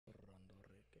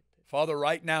Father,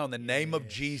 right now in the name of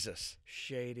Jesus,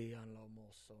 Shady.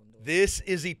 this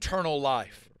is eternal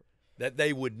life, that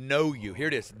they would know you. Here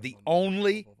it is, the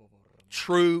only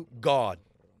true God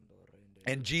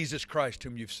and Jesus Christ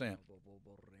whom you've sent.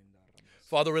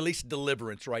 Father, release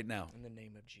deliverance right now. In the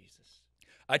name of Jesus.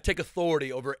 I take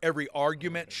authority over every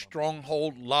argument,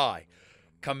 stronghold, lie.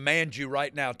 Command you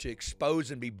right now to expose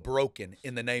and be broken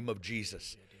in the name of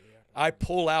Jesus. I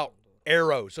pull out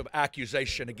arrows of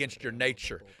accusation against your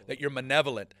nature, that you're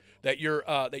malevolent, that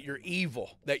you're evil,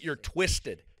 that you're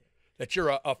twisted, that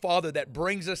you're a father that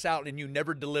brings us out and you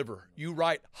never deliver. You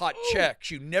write hot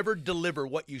checks. You never deliver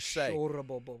what you say.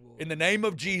 In the name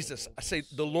of Jesus, I say,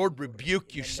 the Lord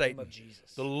rebuke you, Satan.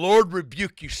 The Lord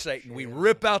rebuke you, Satan. We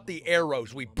rip out the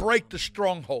arrows. We break the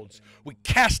strongholds. We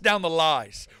cast down the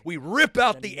lies. We rip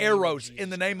out the arrows in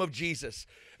the name of Jesus.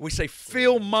 We say,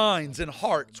 fill minds and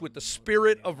hearts with the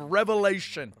spirit of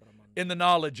revelation in the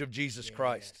knowledge of Jesus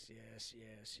Christ. Yes.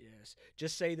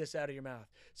 Just say this out of your mouth.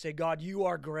 Say, God, you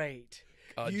are great.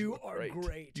 God, you are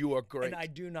great. You are great. And I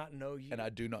do not know you. And I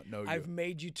do not know you. I've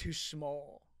made you too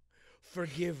small.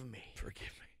 Forgive me. Forgive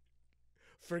me.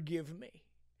 Forgive me.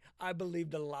 I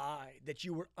believed a lie that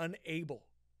you were unable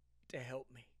to help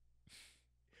me.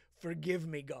 Forgive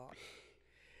me, God.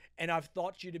 And I've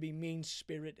thought you to be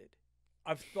mean-spirited.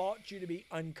 I've thought you to be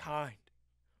unkind.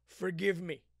 Forgive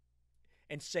me.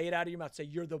 And say it out of your mouth. Say,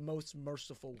 you're the most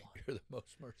merciful one. You're the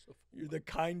most merciful. You're the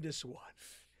kindest one.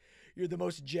 You're the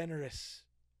most generous.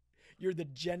 You're the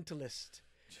gentlest.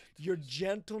 Your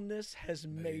gentleness has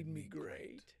made me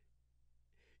great.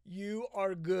 You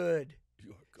are good.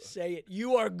 You are good. Say it.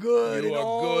 You are good. You and are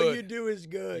all good. you do is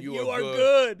good. You You are are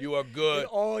good. good. You are good. And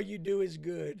all you do is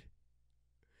good.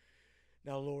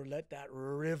 Now, Lord, let that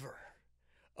river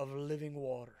of living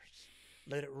waters,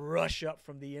 let it rush up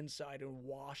from the inside and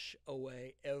wash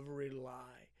away every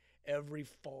lie, every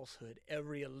falsehood,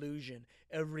 every illusion,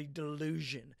 every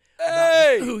delusion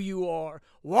about who you are.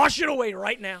 Wash it away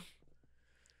right now.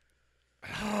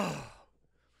 And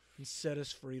set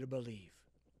us free to believe.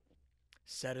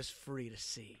 Set us free to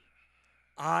see.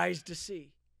 Eyes to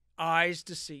see. Eyes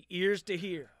to see. Ears to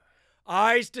hear.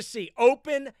 Eyes to see.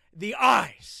 Open the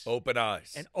eyes. Open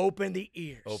eyes. And open the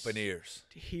ears. Open ears.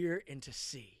 To hear and to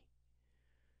see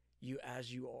you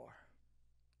as you are.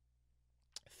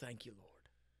 Thank you, Lord.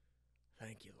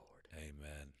 Thank you, Lord.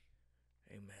 Amen.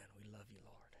 Amen. We love you,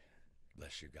 Lord.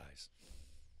 Bless you guys.